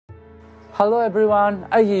Hello everyone,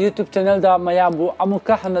 I YouTube channel da mayambu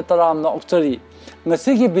amuka hana taram na okchari.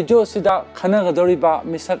 Ngasigi video sida khana gadoriba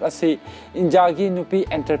misak asi injagi nupi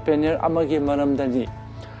entrepreneur amagi maramdani.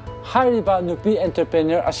 Hariba nupi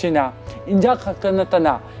entrepreneur asina inja khakana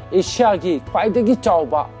tana Asia gi kwaidagi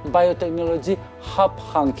chawba biotechnology hub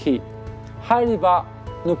hangki. Hariba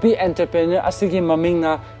nupi entrepreneur asigi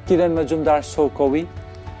mamingna Kiran Mazumdar Shaw kowi.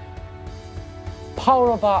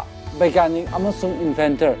 Power ba Biocon amasung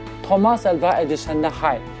inventor Thomas Alva Edison na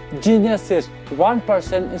high. Genius is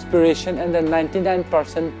 1% inspiration and then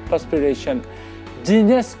 99% perspiration.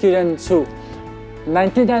 Genius Kiran su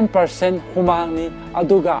 99% humang ni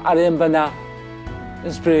aduga arembana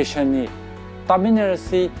inspiration ni.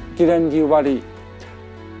 Taminarasi Kiran gi wari.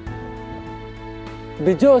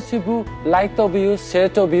 Video sibu like to view, share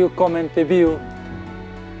to view, comment to view.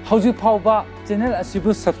 Howji pauba channel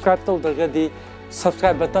asibu subscribe to dagadi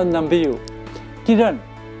subscribe button nambiyu. Kiran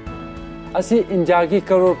asi injagi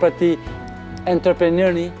crorepati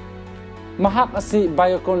entrepreneur ni mahak asi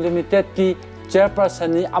Biocon Limited ki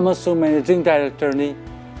chairperson ni amasung managing director ni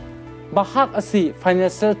mahak asi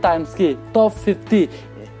Financial Times ki top 50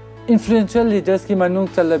 influential leaders ki manung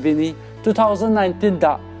chalabini 2019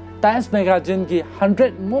 da Times magazine ki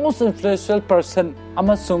 100 most influential person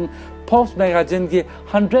amasung Forbes magazine ki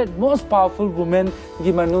 100 most powerful women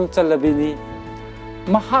ki manung chalabini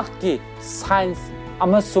mahak ki science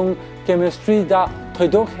amasung chemistry da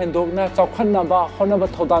thoidok hendok na chawkhanna ba honaba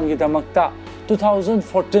thodang gi damakta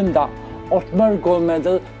 2014 da Otmer gold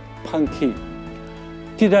medal phangki.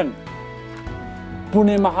 Kiran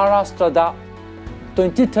Pune Maharashtra da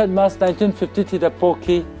 23 March 1953 da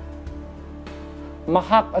poki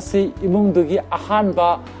mahak asi imung dugi ahan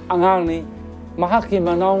ba angang ni mahak ki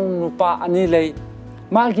manong nupa ani lei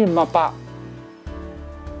magi mapa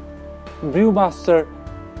Brewmaster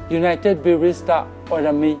United Breweries da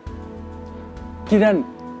orami. Kiran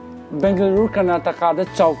Bengaluru Karnataka da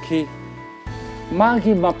chauki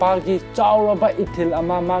magi mapagi chauraba ithil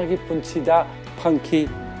ama magi punsida phangki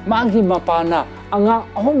magi mapana anga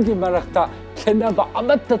ahomgi marakta khenaba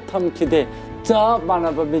amatta thamkide cha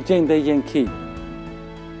manaba mijeng da yengki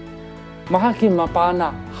mahaki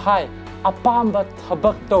mapana hai apamba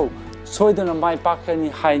thabak to soidana mai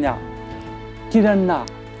pakani haina Kiranna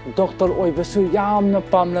Doctor oibasu yamna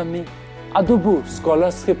pamlami adubu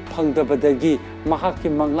scholarship phangdabadagi mahaki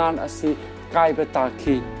manglan asi kaiba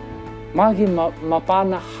taki magi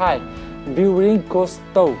mapana hai brewing cost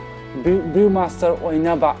to brewmaster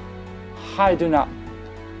oinaba haiduna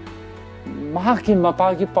mahaki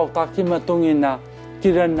mapagi pautaki matungina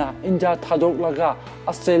Kiranna India thadok laga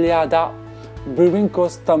Australia da brewing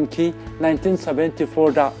cost tamki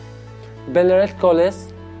 1974 da Ballarat College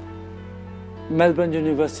Melbourne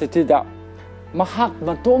University da mahak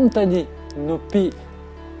matom tani nupi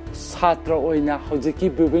satra oina hojiki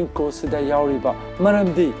brewing course da yauriba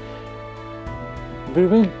maramdi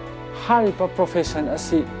brewing hariba profession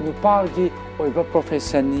asi nupagi oiba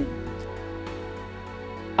profession ni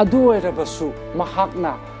adu oirabasu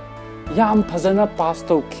mahakna yam phajana pass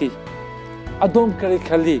tawki adom kari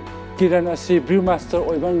khali Kiran asi brewmaster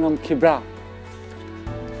oiba ngamkhibra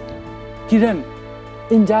Kiran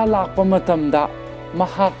India lakpa matamda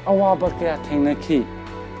mahak awaba kaya thengnaki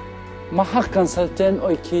mahak consultant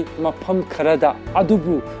oiki mafam kharada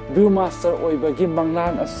adubu brewmaster oibagi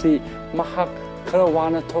manglan asi mahak khara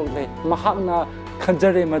wana thogle mahakna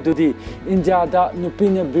khanjare madudi India da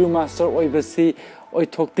nupina brewmaster oibasi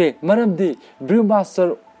oithokte maramdi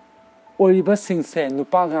brewmaster oiba singse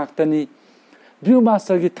nupa ngaktani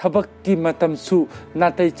brewmaster gi thabak ki matam su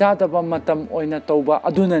natai chadaba matam oina tawba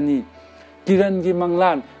adunani Kiran gi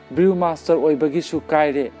manglan brewmaster oibagi su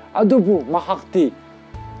kaire adubu mahakti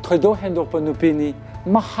thoido hendok panupini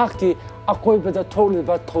mahaki akoibada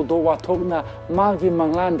tholiba thodo wa thokna magi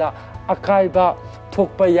manglanda akaiba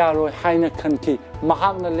thokpa yaro haina khanki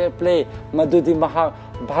mahakna leple madudi mahak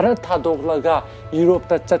Bharat thadoklaga Europe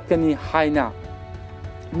ta chatkani haina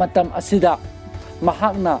matam asida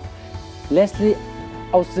mahakna Leslie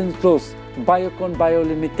Austin Close Biocon Bio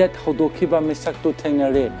Limited hodokhiba misak tu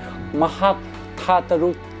thengare mahak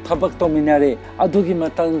thataru thabak tominare adugi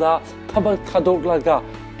matangda thabak thadoklaga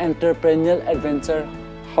entrepreneurial adventure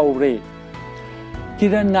haure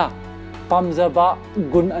Kiranna pamjaba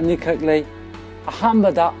gun ani khaklei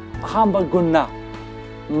ahamba gunna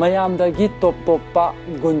mayamdagi top toppa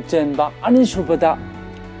gun chenba ani subada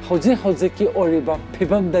hojiki oriba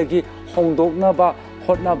phibamdagi hongdoknaba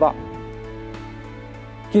hotnaba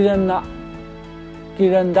Kiranda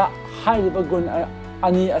hariba gun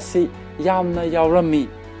ani asi yamna yaurami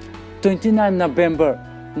 29 November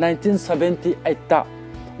 1978 ta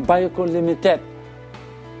Biocon Limited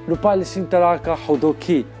lupa lising tara ka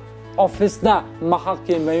haudoki office na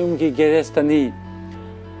mahaki mayumgi garage tani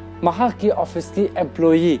mahaki office ki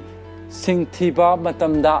employee sing thiba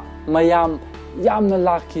matamda mayam yamna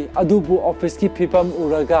laki adubu office ki phipam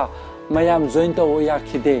uraga mayam join to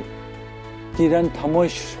yakhide Kiran thamoi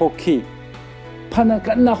shokhi phana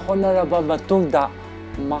kanna honoraba matungda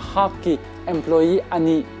mahaki employee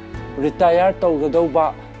ani retire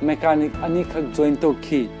tawgadauba mechanic ani khak join to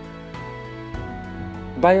khi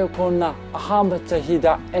Biocon na ahamba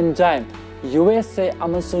chahida enzyme USA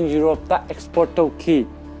amasung Europe ta export to khi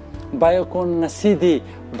Biocon ngasidi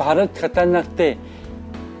Bharat khata nakte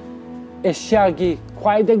Asia gi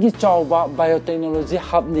khwaidagi chawba biotechnology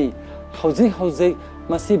hub ni hauji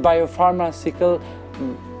masi biopharmaceutical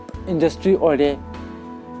industry ore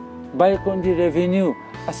Biocon di revenue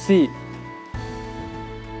asi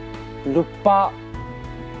lupa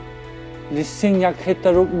lising yak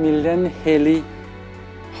hetaruk million heli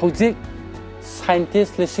hauji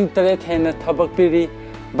scientist lising tare thena thabak piri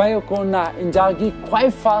Biocon na injagi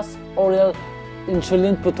khwai fast oral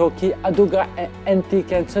insulin putoki aduga anti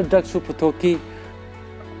cancer drug su putoki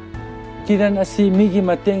Kiran asi migi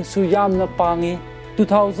mateng su yamna pangi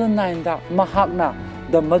 2009 da mahakna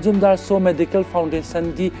the Mazumdar Shaw Medical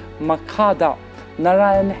Foundation gi makhada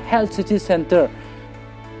Narayan Health City Center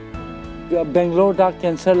Bangalore da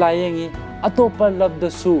cancer layengi atopa labda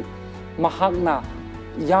su mahakna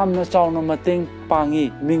yamna chawna mateng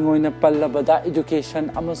pangi mingoina pallabada education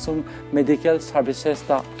amasung medical services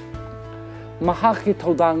da mahaki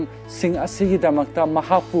thodang sing asigi damakta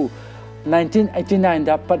mahapu 1989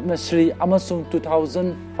 da Padma Shri amasung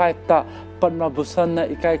 2005 ta Padma Bhushan na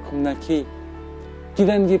ikai khumnaki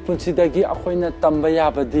Kiran gi punsidagi akhoina tamba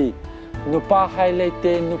yabadi nupa highlight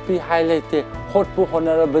nupi highlight hotpu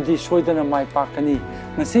honorabadi soidana mai pakani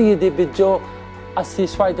ngasigi de video asi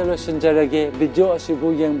swaida lo sinjarage video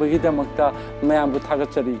asibu yengbagi damakta mayambu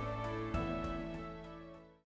thagachari